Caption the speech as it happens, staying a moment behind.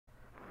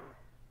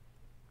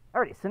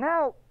Alrighty, so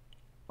now,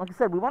 like I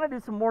said, we want to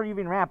do some more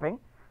UV unwrapping,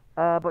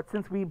 but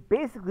since we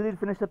basically did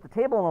finish up the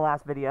table in the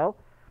last video,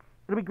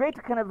 it'll be great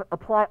to kind of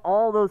apply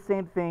all those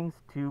same things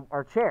to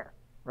our chair,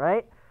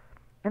 right?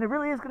 And it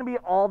really is going to be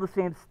all the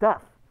same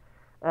stuff.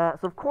 So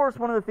of course,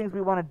 one of the things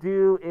we want to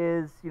do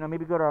is,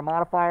 maybe go to our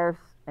modifiers,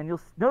 and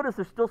you'll notice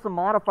there's still some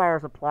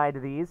modifiers applied to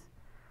these,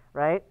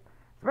 right?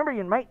 So remember,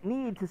 you might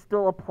need to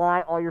still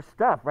apply all your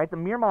stuff, right? The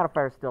mirror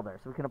modifier is still there,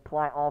 so we can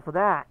apply all for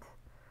that.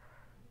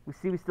 We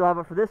still have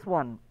it for this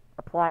one.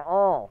 Apply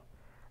all.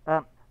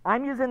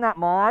 I'm using that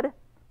mod.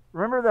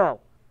 Remember though,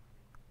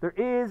 there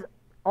is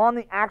on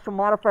the actual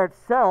modifier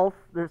itself,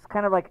 there's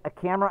kind of like a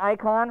camera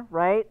icon,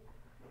 right?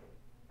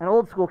 An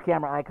old school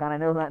camera icon. I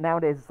know that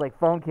nowadays it's like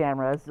phone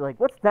cameras. You're like,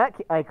 what's that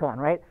icon,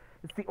 right?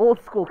 It's the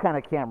old school kind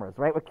of cameras,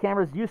 right? What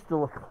cameras used to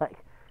look like.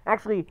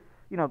 Actually,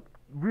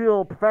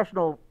 real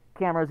professional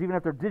cameras, even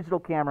if they're digital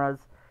cameras,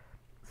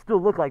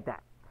 still look like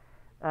that.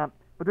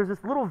 But there's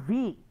this little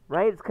V,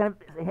 right? It's kind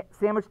of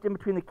sandwiched in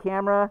between the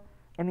camera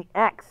and the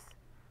X.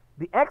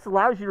 The X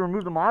allows you to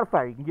remove the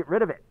modifier. You can get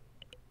rid of it,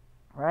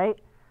 right?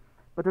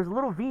 But there's a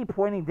little V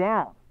pointing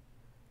down.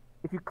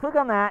 If you click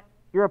on that,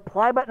 your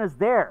apply button is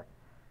there.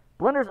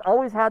 Blender's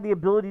always had the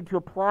ability to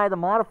apply the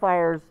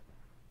modifiers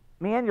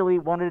manually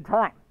one at a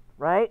time,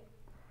 right?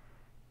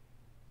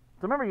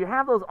 So remember, you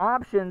have those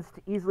options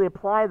to easily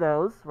apply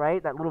those,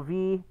 right? That little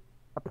V,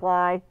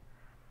 apply.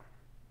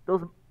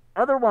 Those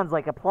other ones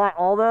like apply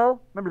all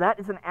though, remember that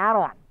is an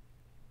add-on.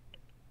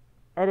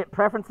 Edit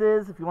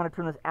preferences if you want to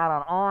turn this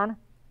add-on on.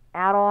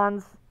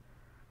 Add-ons.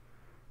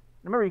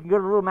 Remember, you can go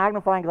to the little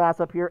magnifying glass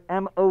up here,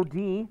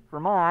 MOD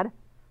for mod.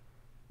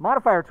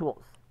 Modifier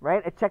tools,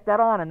 right? I checked that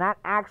on, and that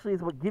actually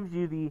is what gives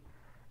you the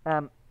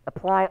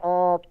apply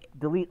all,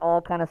 delete all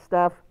kind of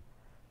stuff.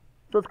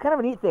 So it's kind of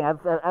a neat thing.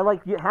 I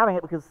like having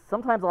it because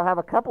sometimes I'll have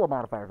a couple of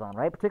modifiers on,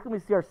 right? Particularly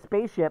when we see our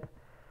spaceship,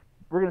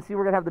 we're going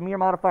to have the mirror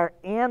modifier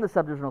and the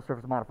subdivisional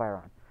surface modifier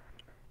on.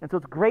 And so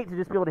it's great to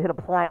just be able to hit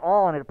apply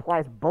all, and it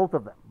applies both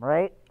of them,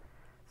 right?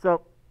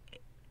 So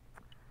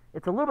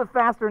it's a little bit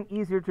faster and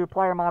easier to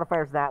apply our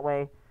modifiers that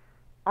way.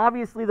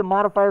 Obviously, the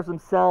modifiers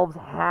themselves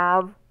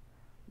have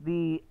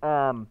the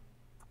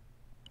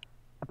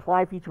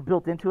apply feature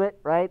built into it,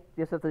 right?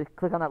 You just have to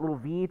click on that little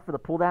V for the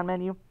pull-down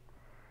menu.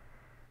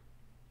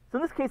 So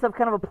in this case, I've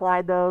kind of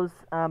applied those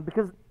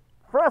because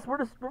for us,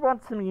 we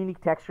want some unique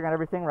texture on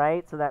everything,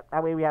 right? So that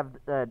way we have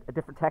a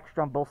different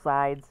texture on both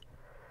sides.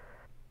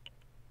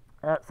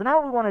 So now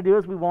what we want to do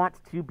is we want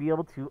to be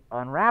able to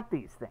unwrap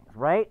these things,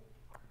 right?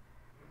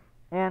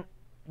 And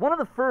one of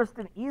the first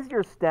and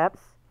easier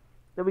steps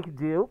that we could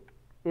do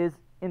is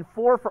in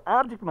 4 for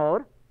object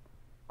mode,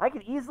 I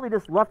could easily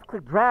just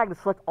left-click drag to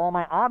select all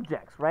my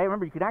objects, right?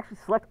 Remember, you can actually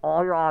select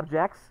all your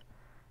objects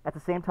at the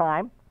same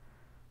time.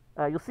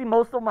 You'll see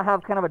most of them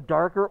have kind of a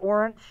darker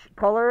orange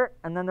color,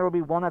 and then there will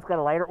be one that's got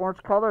a lighter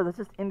orange color. That's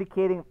just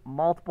indicating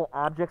multiple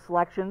object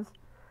selections.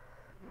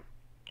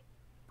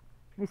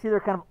 You see they're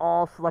kind of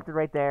all selected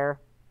right there.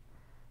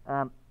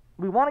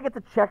 We want to get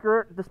the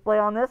checker display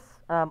on this.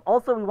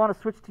 Also, we want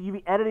to switch to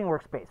UV editing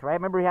workspace, right?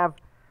 Remember, we have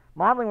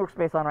modeling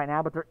workspace on right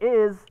now, but there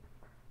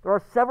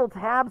are several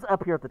tabs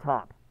up here at the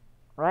top,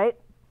 right?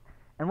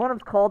 And one of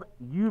them is called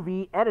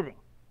UV editing.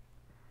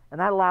 And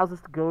that allows us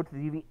to go to the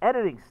UV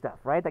editing stuff,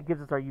 right? That gives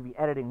us our UV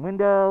editing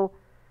window,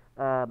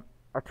 our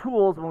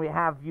tools when we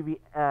have UV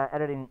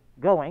editing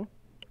going.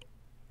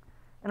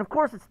 And of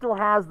course, it still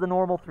has the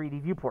normal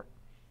 3D viewport.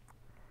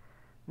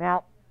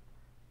 Now,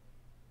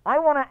 I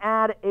want to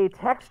add a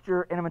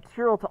texture and a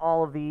material to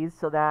all of these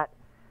so that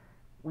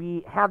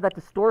we have that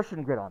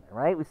distortion grid on there,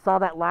 right? We saw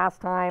that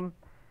last time.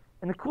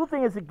 And the cool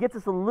thing is it gets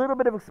us a little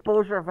bit of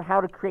exposure of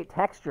how to create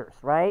textures,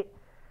 right?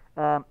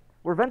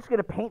 We're eventually going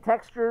to paint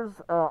textures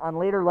on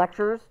later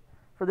lectures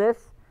for this,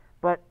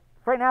 but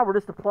right now we're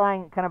just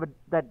applying kind of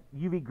that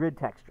UV grid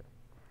texture.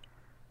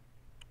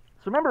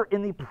 So remember,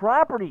 in the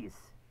Properties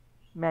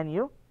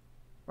menu,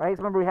 right,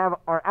 so remember we have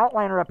our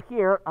outliner up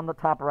here on the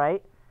top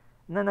right,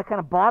 and then the kind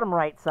of bottom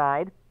right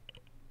side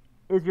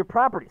is your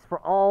properties for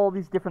all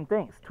these different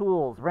things,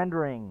 tools,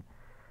 rendering,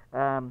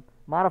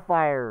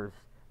 modifiers,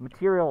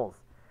 materials.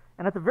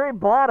 And at the very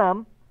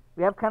bottom,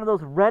 we have kind of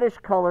those reddish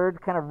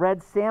colored, kind of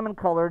red salmon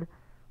colored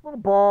little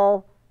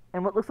ball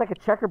and what looks like a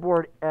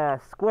checkerboard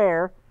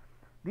square.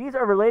 These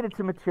are related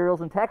to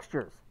materials and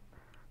textures.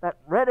 That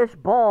reddish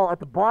ball at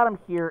the bottom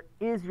here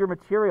is your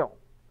material,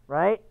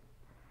 right?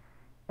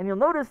 And you'll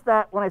notice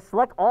that when I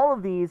select all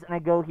of these and I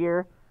go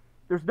here,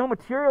 there's no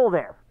material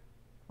there,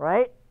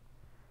 right?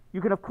 You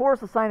can, of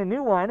course, assign a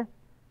new one.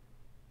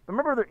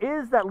 Remember,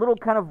 there is that little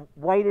kind of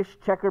whitish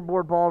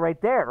checkerboard ball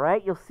right there,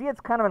 right? You'll see it's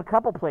kind of in a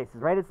couple places,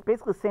 right? It's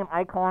basically the same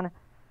icon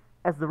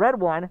as the red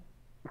one,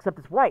 except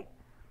it's white.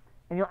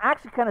 And you'll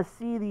actually kind of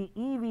see the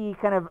EV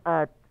kind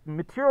of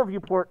material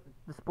viewport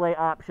display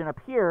option up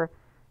here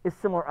is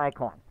similar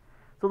icon.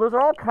 So those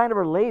are all kind of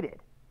related,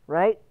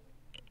 right?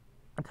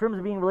 In terms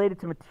of being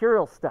related to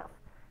material stuff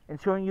and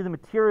showing you the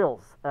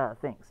materials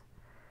things.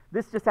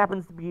 This just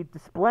happens to be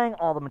displaying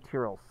all the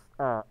materials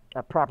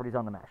properties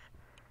on the mesh.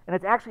 And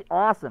it's actually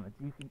awesome.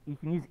 You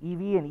can use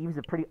Eevee, and Eevee's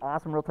a pretty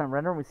awesome real-time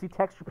renderer. When we see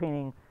texture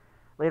painting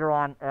later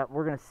on,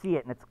 we're going to see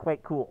it, and it's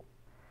quite cool.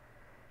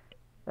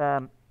 But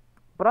I'm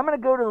going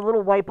to go to the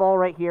little white ball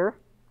right here,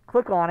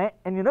 click on it,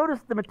 and you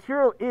notice the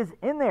material is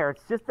in there.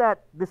 It's just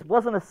that this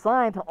wasn't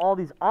assigned to all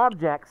these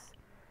objects.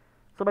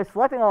 So by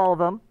selecting all of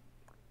them,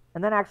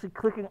 and then actually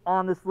clicking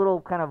on this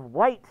little kind of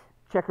white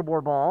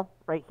checkerboard ball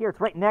right here, it's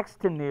right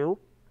next to new.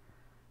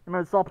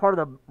 Remember, it's all part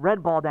of the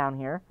red ball down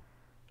here.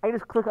 I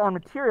just click on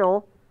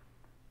material,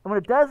 and what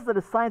it does is it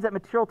assigns that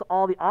material to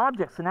all the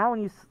objects. So now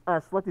when you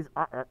select these,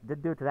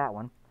 did do it to that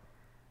one.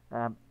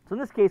 So in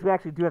this case, we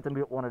actually do have to do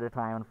it one at a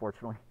time,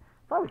 unfortunately.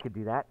 Thought we could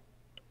do that.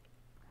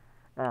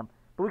 But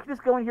we can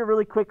just go in here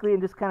really quickly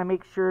and just kind of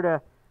make sure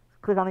to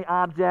click on the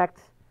object,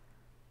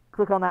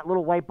 click on that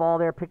little white ball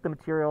there, pick the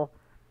material.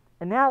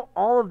 And now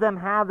all of them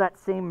have that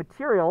same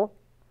material.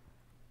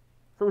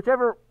 So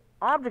whichever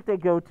object they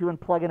go to and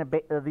plug in the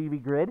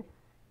uvgrid,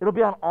 it'll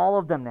be on all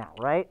of them now,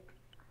 right?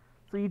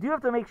 So you do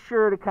have to make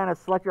sure to kind of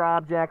select your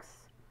objects,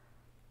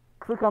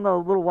 click on the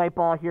little white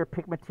ball here,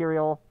 pick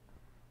material,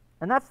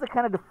 and that's the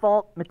kind of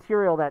default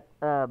material that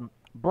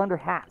Blender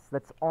has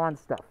that's on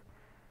stuff.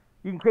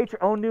 You can create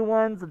your own new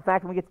ones. In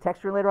fact, when we get to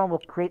texturing later on, we'll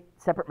create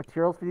separate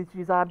materials for each of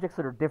these objects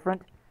that are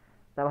different,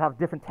 that will have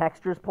different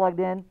textures plugged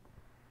in,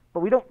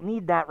 but we don't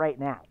need that right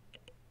now.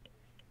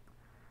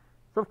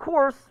 So of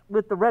course,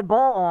 with the red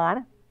ball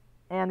on,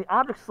 and the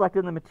object selected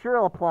and the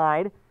material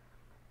applied,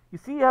 you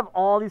see you have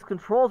all these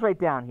controls right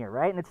down here,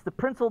 right? And it's the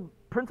principled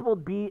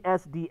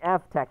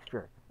BSDF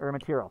texture, or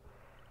material.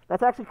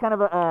 That's actually kind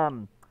of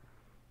a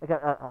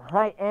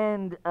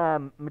high-end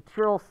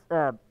material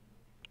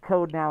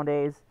code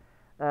nowadays.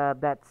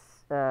 That's,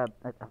 I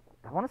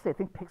want to say, I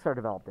think Pixar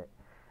developed it.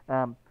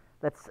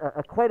 That's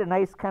quite a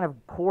nice kind of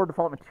core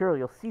default material.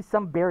 You'll see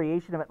some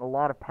variation of it in a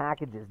lot of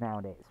packages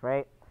nowadays,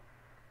 right?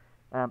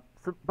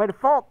 So by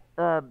default,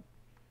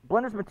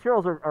 Blender's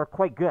materials are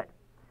quite good.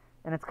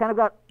 And it's kind of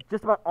got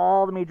just about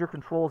all the major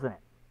controls in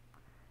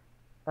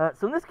it.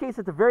 So in this case,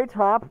 at the very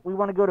top, we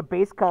want to go to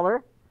base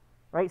color,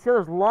 right? See,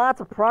 there's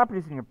lots of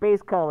properties in here: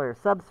 base color,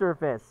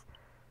 subsurface,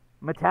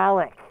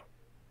 metallic.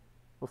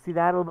 We'll see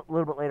that a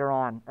little bit later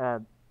on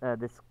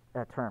this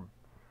term.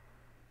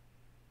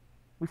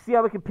 We see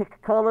how we can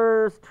pick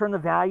colors, turn the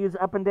values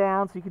up and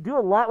down. So you can do a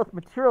lot with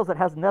materials that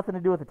has nothing to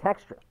do with the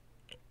texture.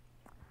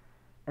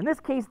 In this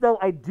case, though,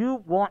 I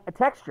do want a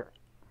texture.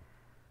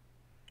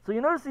 So you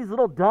notice these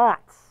little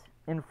dots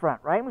in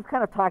front, right? And we've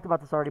kind of talked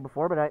about this already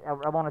before, but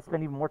I want to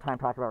spend even more time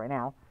talking about it right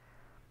now.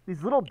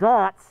 These little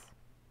dots,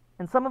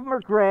 and some of them are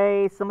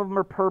gray, some of them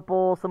are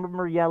purple, some of them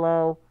are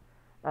yellow.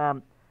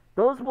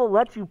 Those will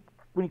let you,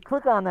 when you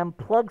click on them,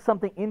 plug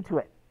something into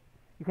it.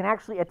 You can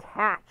actually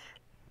attach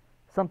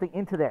something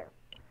into there.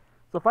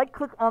 So if I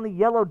click on the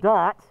yellow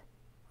dot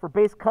for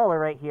base color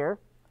right here,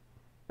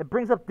 it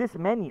brings up this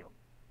menu.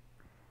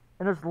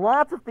 And there's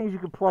lots of things you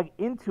can plug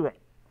into it.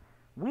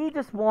 We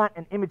just want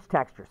an image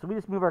texture. So we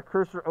just move our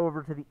cursor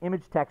over to the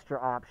image texture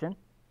option,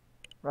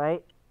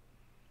 right?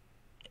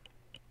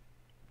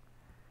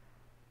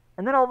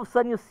 And then all of a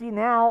sudden you'll see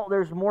now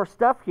there's more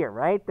stuff here,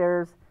 right?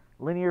 There's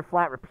linear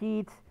flat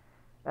repeat.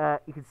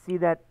 You can see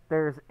that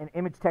there's an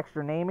image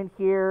texture name in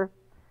here.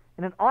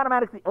 And it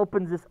automatically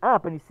opens this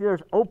up, and you see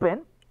there's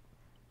open.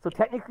 So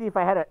technically, if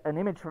I had an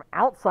image from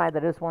outside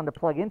that I just wanted to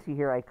plug into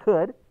here, I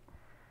could.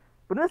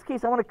 But in this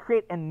case, I want to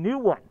create a new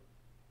one,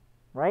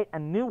 right? A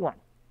new one.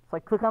 So I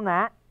click on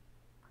that,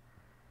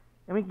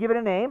 and we can give it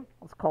a name.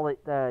 Let's call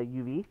it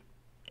UV.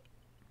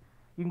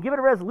 You can give it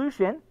a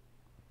resolution.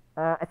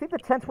 I think the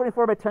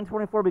 1024 by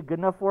 1024 would be good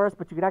enough for us,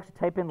 but you could actually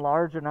type in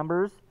larger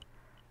numbers.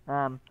 It's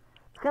kind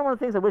of one of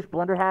the things I wish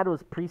Blender had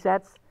was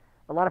presets.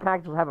 A lot of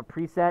packages will have a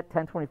preset,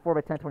 1024 by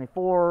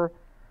 1024,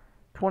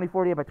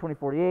 2048 by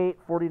 2048,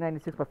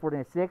 4096 by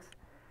 4096.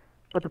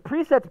 But the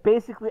preset's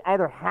basically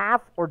either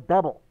half or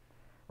double,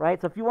 right?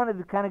 So if you wanted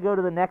to kind of go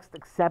to the next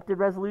accepted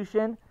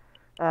resolution,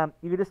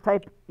 you could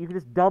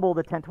just double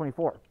the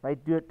 1024,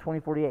 right? Do it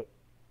 2048.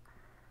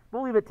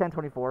 We'll leave it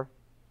 1024.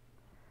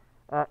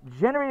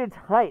 Generated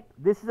type.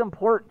 This is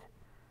important.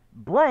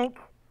 Blank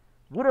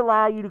would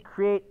allow you to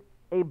create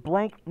a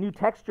blank new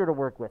texture to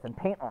work with and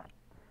paint on.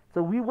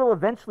 So we will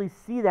eventually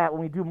see that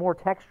when we do more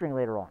texturing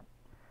later on.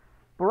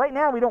 But right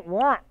now, we don't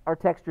want our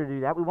texture to do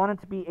that. We want it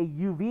to be a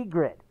UV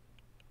grid.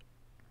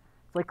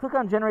 So I click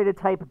on generated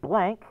type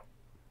blank,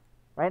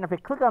 right? And if I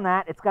click on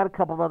that, it's got a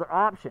couple of other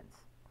options.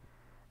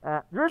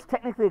 There's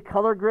technically a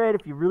color grid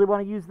if you really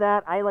want to use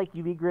that. I like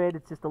UV grid.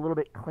 It's just a little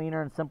bit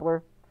cleaner and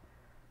simpler.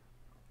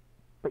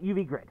 But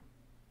UV grid.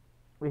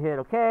 We hit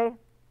OK.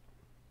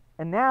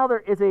 And now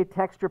there is a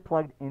texture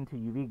plugged into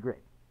UV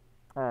grid,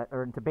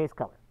 or into base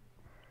color.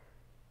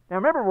 Now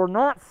remember, we're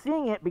not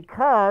seeing it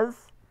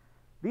because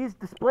these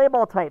display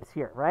ball types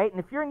here, right? And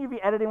if you're in UV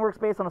editing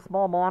workspace on a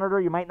small monitor,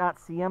 you might not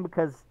see them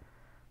because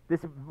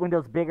this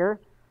window's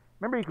bigger.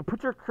 Remember, you can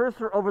put your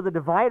cursor over the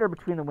divider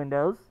between the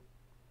windows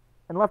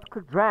and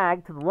left-click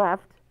drag to the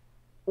left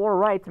or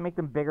right to make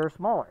them bigger or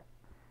smaller.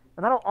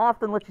 And that'll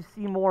often let you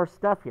see more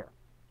stuff here.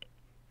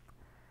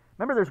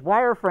 Remember, there's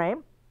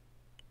wireframe.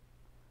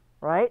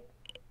 right?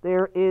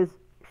 There is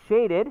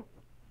shaded,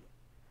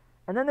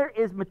 and then there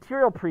is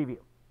material preview.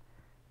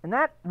 And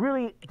that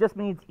really just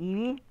means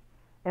Eevee,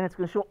 and it's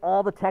going to show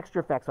all the texture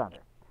effects on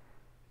there.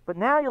 But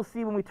now you'll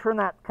see when we turn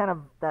that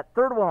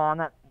third one on,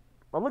 that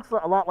it looks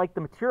a lot like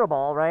the material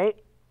ball, right?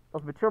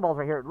 Those material balls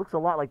right here, it looks a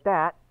lot like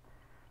that.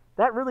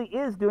 That really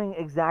is doing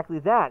exactly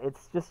that.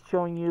 It's just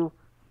showing you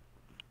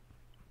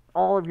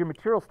all of your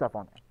material stuff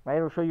on there, right?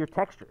 It'll show your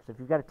textures. If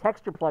you've got a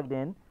texture plugged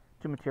in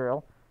to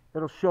material,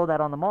 it'll show that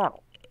on the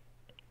model.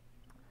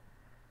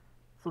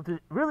 So to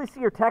really see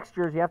your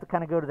textures, you have to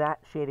kind of go to that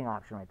shading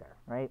option right there,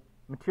 right?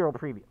 Material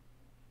preview.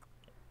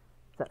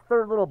 It's that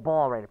third little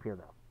ball right up here,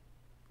 though.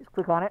 Just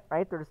click on it,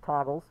 right? They're just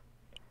toggles.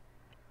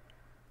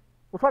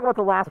 We'll talk about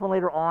the last one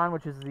later on,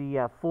 which is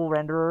the full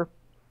renderer.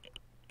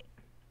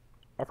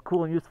 That's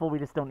cool and useful. We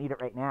just don't need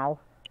it right now.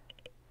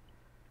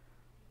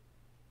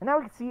 And now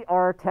we can see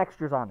our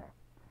textures on there.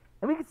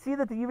 And we can see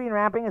that the UV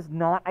unwrapping is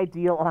not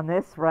ideal on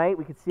this, right?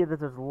 We can see that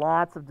there's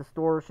lots of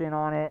distortion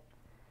on it,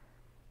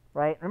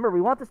 right? Remember,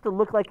 we want this to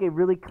look like a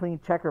really clean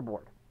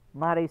checkerboard,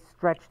 not a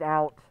stretched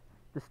out,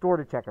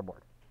 distorted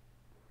checkerboard.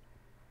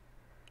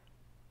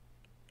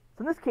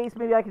 So in this case,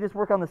 maybe I could just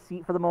work on the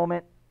seat for the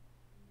moment.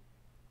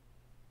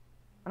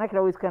 And I could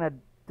always kind of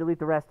delete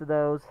the rest of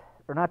those.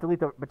 Or not delete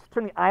the, but just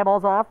turn the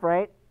eyeballs off,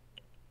 right?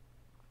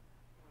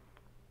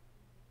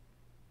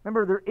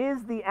 Remember, there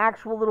is the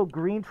actual little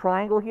green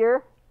triangle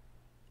here.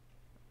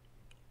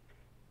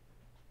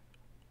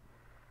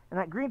 And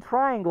that green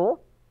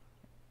triangle,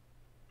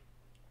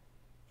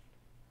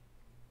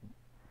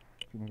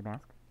 do you need a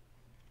mask?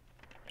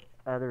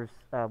 There's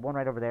one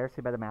right over there,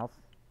 see by the mouse.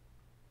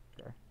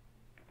 There.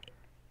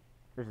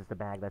 There's just a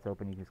bag that's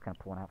open, you just kind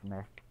of pull one out from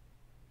there.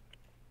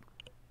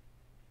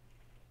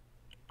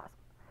 Awesome.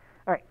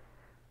 All right.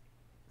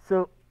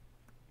 So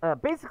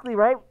basically,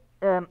 right,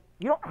 you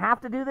don't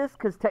have to do this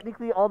because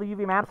technically all the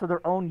UV maps are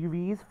their own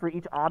UVs for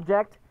each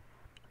object.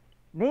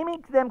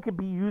 Naming to them could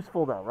be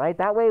useful, though, right?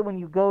 That way, when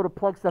you go to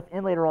plug stuff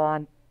in later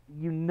on,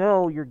 you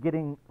know you're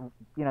getting,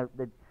 you know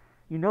the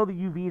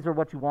UVs are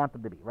what you want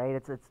them to be, right?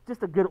 It's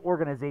just a good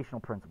organizational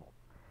principle.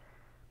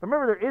 But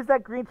remember, there is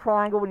that green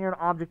triangle when you're in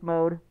object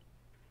mode.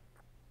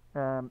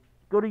 Go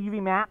to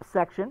UV map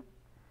section,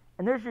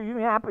 and there's your UV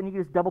map, and you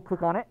can just double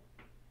click on it.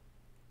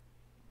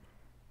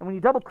 And when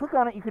you double click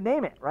on it, you can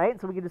name it, right?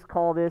 So we can just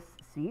call this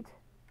seat.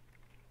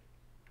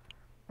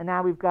 And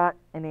now we've got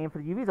a name for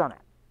the UVs on it.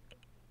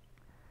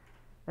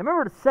 And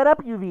remember, to set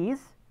up UVs,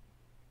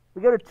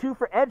 we go to 2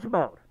 for edge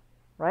mode,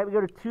 right? We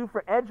go to 2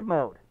 for edge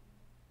mode.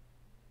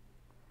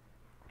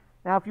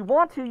 Now, if you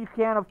want to, you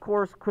can, of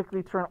course,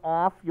 quickly turn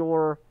off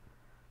your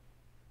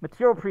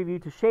material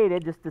preview to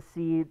shaded just to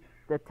see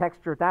the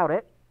texture without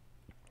it.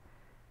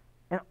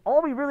 And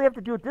all we really have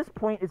to do at this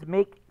point is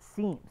make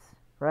seams,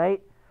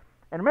 right?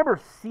 And remember,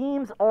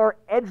 seams are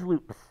edge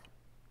loops,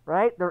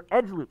 right? They're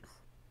edge loops.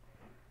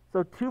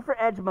 So 2 for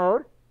edge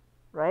mode,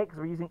 right? Because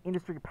we're using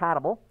industry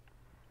compatible.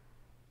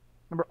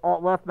 Remember,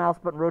 Alt left mouse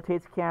button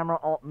rotates camera,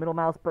 Alt middle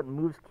mouse button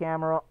moves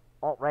camera,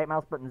 Alt right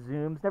mouse button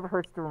zooms. Never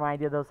hurts to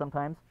remind you of those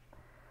sometimes.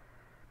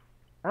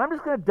 And I'm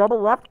just going to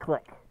double left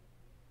click,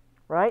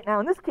 right? Now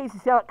in this case, you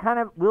see how it kind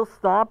of will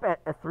stop at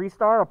a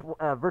 3-star,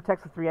 a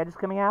vertex with 3 edges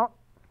coming out.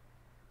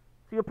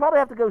 So you'll probably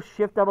have to go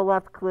shift double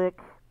left click,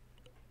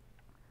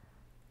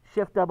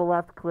 shift double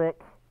left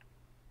click,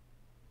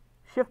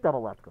 shift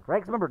double left click, right?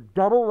 Because remember,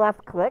 double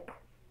left click,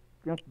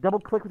 you know, double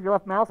click with your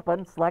left mouse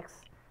button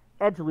selects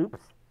edge loops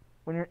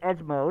when you're in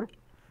edge mode,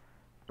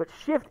 but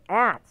shift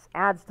adds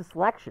to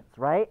selections,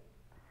 right?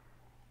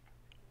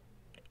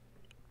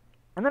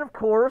 And then, of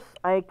course,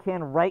 I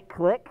can right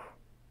click,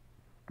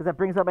 because that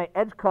brings up my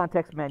edge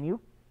context menu,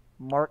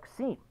 mark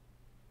seam.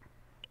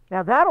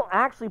 Now that'll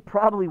actually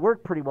probably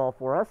work pretty well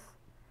for us.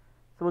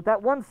 So with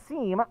that one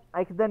seam,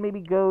 I could then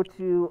maybe go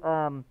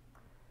to,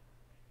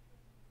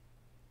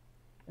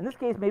 in this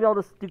case, maybe I'll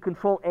just do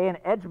Control A in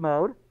edge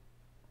mode,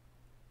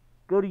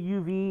 go to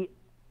UV,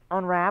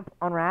 unwrap,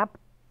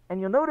 and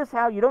you'll notice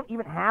how you don't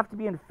even have to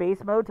be in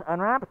face mode to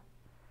unwrap.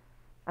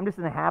 I'm just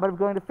in the habit of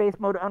going to face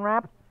mode to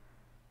unwrap.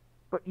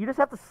 But you just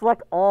have to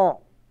select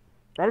all.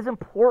 That is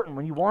important.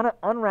 When you want to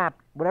unwrap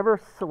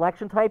whatever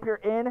selection type you're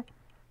in,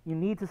 you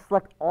need to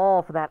select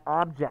all for that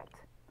object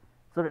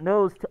so that it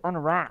knows to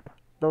unwrap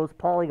those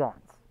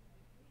polygons,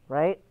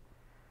 right?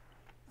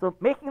 So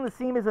making the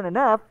seam isn't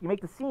enough. You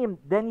make the seam,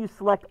 then you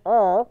select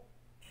all,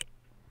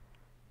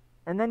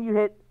 and then you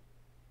hit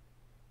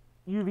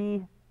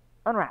UV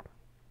unwrap.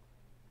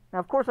 Now,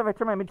 of course, if I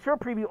turn my material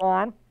preview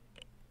on,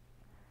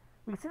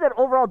 we can see that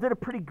overall did a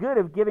pretty good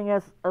of giving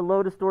us a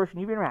low distortion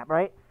UV unwrap,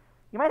 right?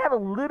 You might have a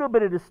little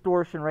bit of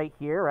distortion right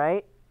here,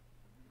 right?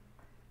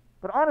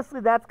 But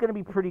honestly, that's going to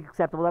be pretty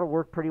acceptable. That'll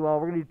work pretty well.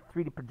 We're going to do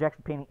 3D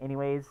projection painting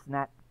anyways, and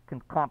that can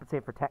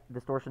compensate for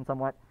distortion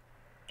somewhat.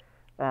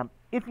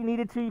 If you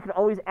needed to, you can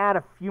always add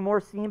a few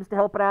more seams to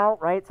help it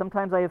out, right?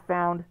 Sometimes I have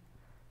found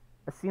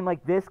a seam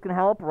like this can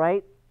help,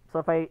 right? So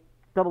if I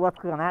double left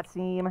click on that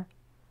seam,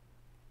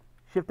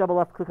 shift double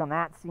left click on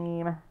that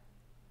seam,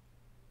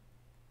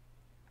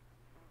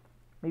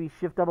 Maybe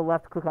shift double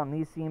left click on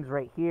these seams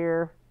right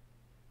here.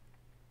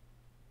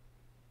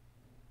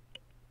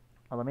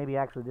 Although maybe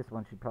actually this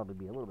one should probably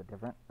be a little bit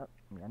different. Oh,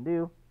 let me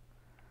undo.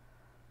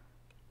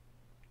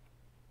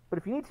 But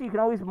if you need to, you can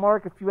always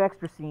mark a few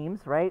extra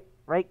seams, right?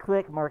 Right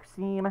click, mark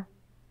seam. I'm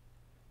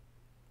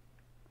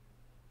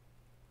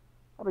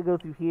going to go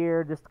through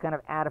here, just kind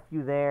of add a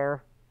few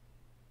there.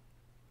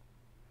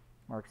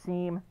 Mark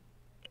seam.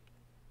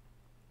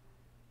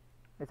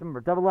 Let's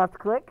remember, double left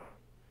click.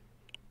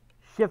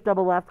 Shift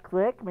double left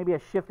click. Maybe a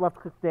shift left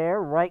click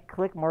there. Right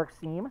click, mark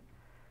seam.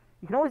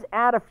 You can always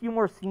add a few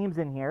more seams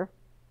in here.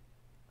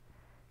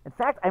 In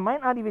fact, I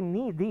might not even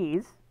need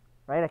these,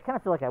 right? I kind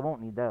of feel like I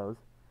won't need those.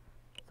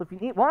 So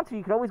if you want to,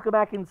 you can always go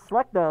back and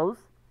select those.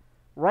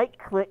 Right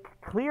click,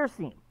 clear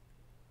seam,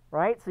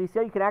 right? So you see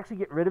how you could actually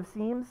get rid of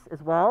seams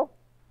as well?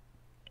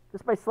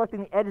 Just by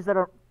selecting the edges that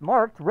are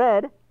marked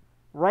red,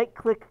 right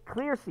click,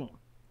 clear seam.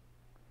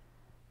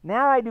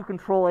 Now I do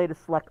Control A to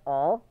select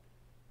all,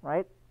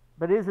 right?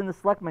 But it is in the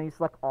select menu,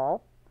 select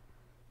all.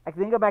 I can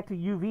then go back to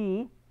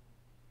UV,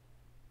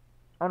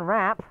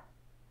 unwrap,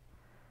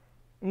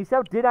 and you see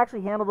how it did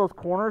actually handle those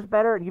corners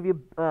better and give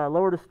you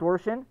lower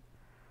distortion.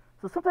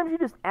 So sometimes you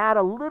just add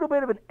a little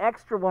bit of an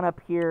extra one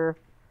up here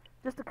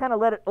just to kind of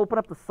let it open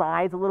up the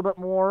sides a little bit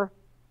more,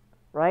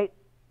 right?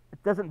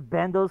 It doesn't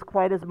bend those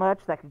quite as much.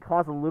 That can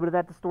cause a little bit of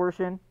that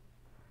distortion.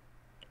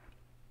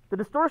 The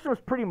distortion was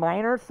pretty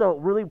minor, so it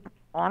really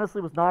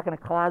honestly was not going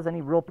to cause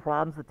any real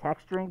problems with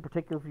texturing,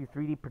 particularly if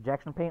you 3D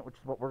projection paint, which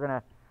is what we're going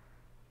to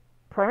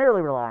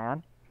primarily rely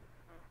on.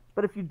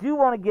 But if you do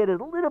want to get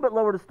a little bit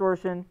lower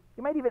distortion,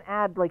 you might even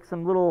add like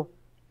some little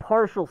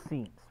partial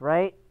seams,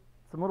 right?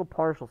 Some little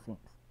partial seams.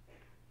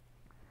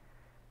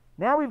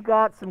 Now we've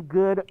got some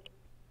good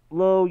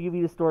low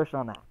UV distortion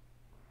on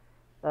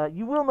that.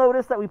 You will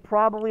notice that we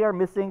probably are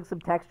missing some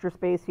texture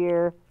space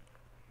here.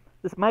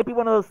 This might be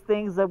one of those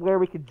things that where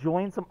we could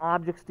join some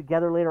objects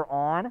together later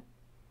on,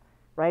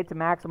 right, to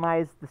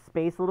maximize the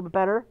space a little bit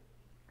better.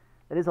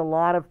 That is a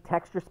lot of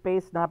texture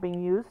space not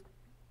being used.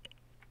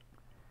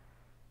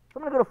 So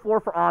I'm going to go to 4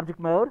 for object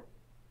mode.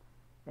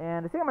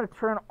 And I think I'm going to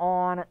turn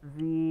on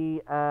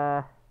the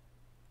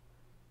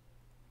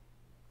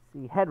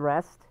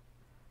headrest.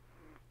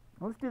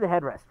 Let's do the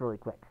headrest really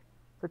quick.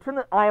 So turn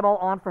the eyeball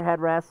on for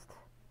headrest.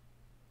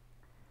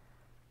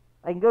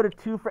 I can go to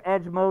 2 for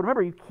edge mode.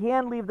 Remember, you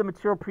can leave the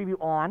material preview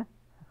on,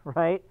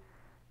 right,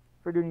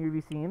 for doing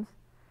UV seams.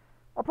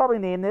 I'll probably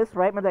name this,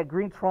 right? Remember that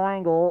green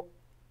triangle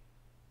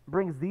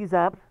brings these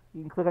up.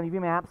 You can click on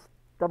UV maps,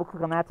 double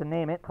click on that to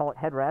name it, call it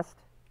headrest.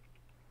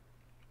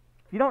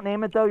 If you don't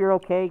name it, though, you're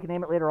okay. You can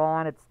name it later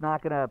on. It's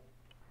not going to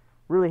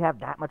really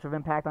have that much of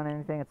impact on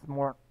anything. It's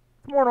more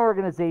an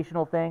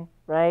organizational thing,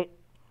 right?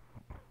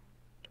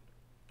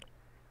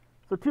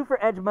 So 2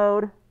 for edge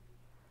mode.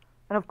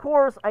 And of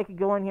course, I could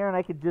go in here and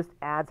I could just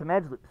add some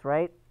edge loops,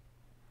 right?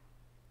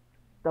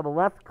 Double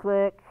left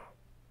click,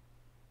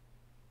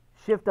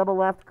 shift double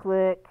left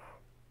click,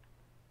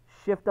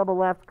 shift double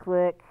left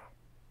click.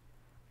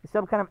 You see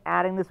I'm kind of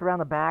adding this around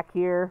the back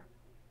here.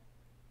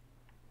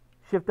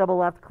 Shift double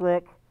left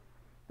click.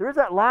 There is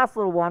that last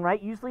little one,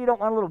 right? Usually you don't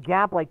want a little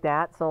gap like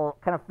that, so I'll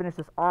kind of finish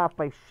this off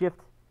by shift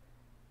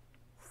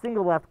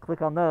single left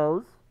click on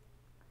those.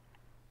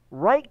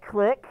 Right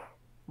click,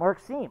 mark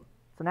seam.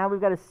 So now we've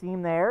got a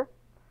seam there.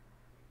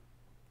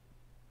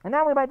 And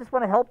now we might just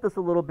want to help this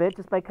a little bit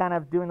just by kind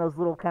of doing those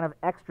little kind of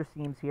extra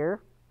seams here,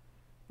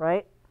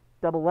 right?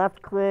 Double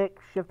left click,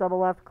 shift double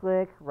left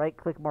click, right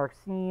click, mark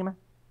seam.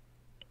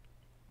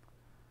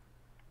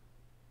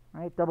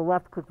 Right, double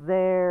left click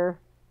there,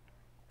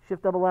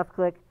 shift double left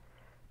click.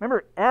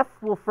 Remember, F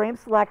will frame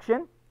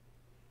selection,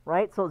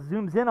 right? So it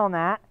zooms in on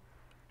that.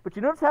 But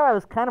you notice how I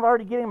was kind of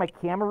already getting my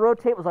camera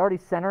rotate, was already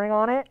centering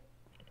on it?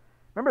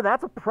 Remember,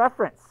 that's a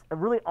preference, a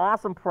really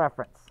awesome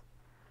preference.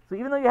 So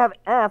even though you have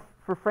F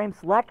for frame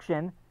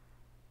selection,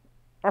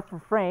 F for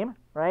frame,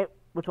 right,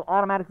 which will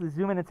automatically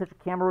zoom in and set your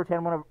camera rotate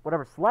on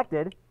whatever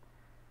selected,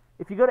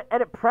 if you go to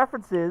Edit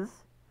Preferences,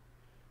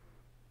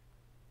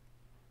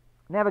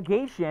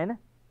 Navigation,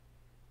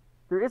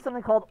 there is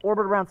something called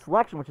Orbit Around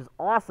Selection, which is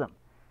awesome.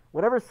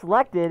 Whatever's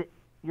selected,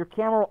 your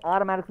camera will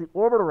automatically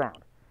orbit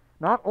around.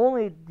 Not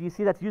only do you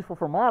see that's useful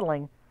for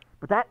modeling,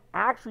 but that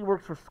actually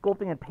works for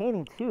sculpting and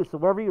painting too. So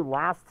wherever you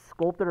last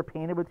sculpted or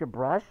painted with your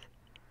brush,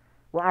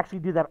 will actually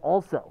do that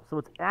also. So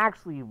it's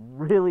actually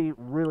really,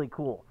 really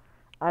cool.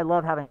 I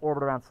love having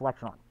orbit around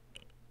selection on.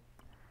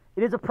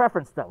 It is a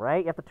preference though, right?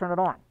 You have to turn it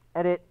on.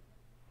 Edit,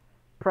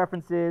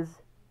 Preferences,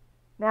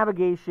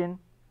 Navigation,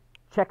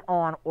 check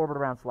on orbit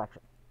around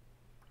selection.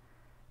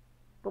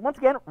 But once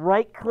again,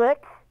 right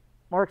click,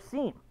 mark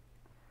seam.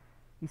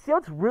 You see how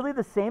it's really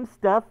the same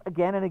stuff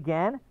again and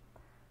again?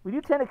 We do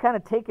tend to kind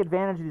of take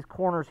advantage of these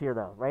corners here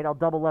though, right? I'll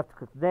double left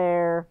click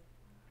there.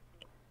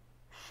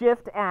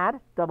 Shift add,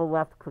 double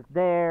left click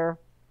there.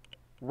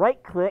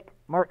 Right click,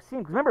 mark seam.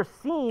 Because remember,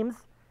 seams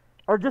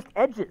are just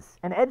edges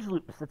and edge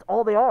loops. That's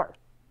all they are,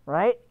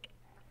 right?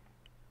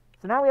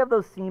 So now we have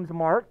those seams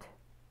marked.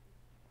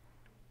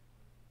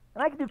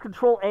 And I can do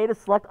Control A to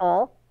select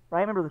all,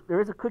 right? Remember,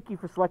 there is a quick key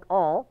for select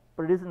all.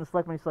 but it is in the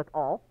select menu, select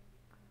all.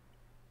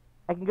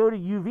 I can go to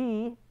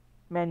UV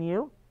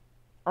menu,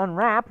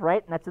 unwrap,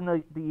 right? And that's in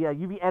the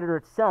UV editor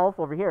itself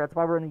over here. That's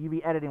why we're in the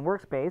UV editing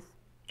workspace.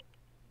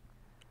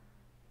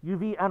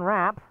 UV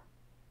unwrap.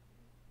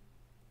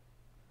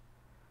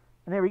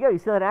 And there we go. You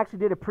see that it actually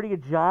did a pretty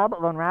good job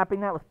of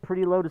unwrapping that with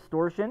pretty low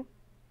distortion.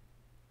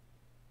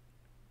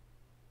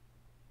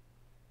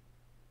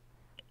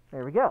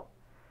 There we go.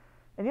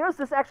 And you notice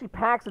this actually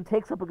packs and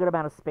takes up a good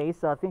amount of space,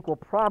 so I think we'll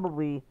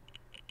probably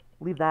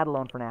leave that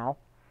alone for now.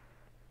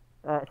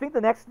 I think the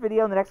next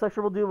video and the next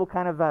lecture we'll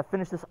kind of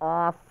finish this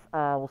off.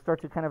 We'll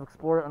start to kind of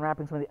explore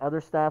unwrapping some of the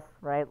other stuff,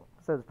 right?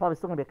 So there's probably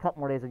still going to be a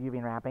couple more days of UV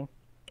unwrapping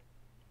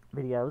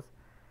videos.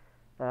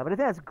 But I think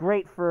that's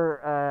great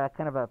for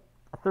kind of a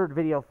third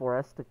video for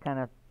us to kind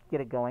of get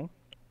it going.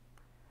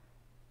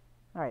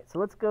 All right, so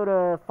let's go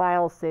to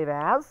File, Save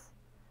As.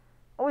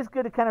 Always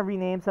good to kind of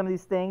rename some of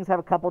these things, have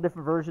a couple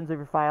different versions of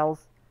your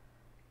files.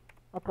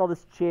 I'll call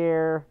this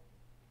chair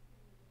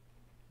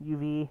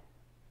UV.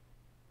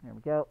 There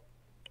we go.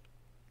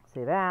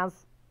 Save As.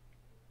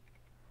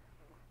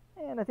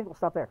 And I think we'll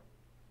stop there.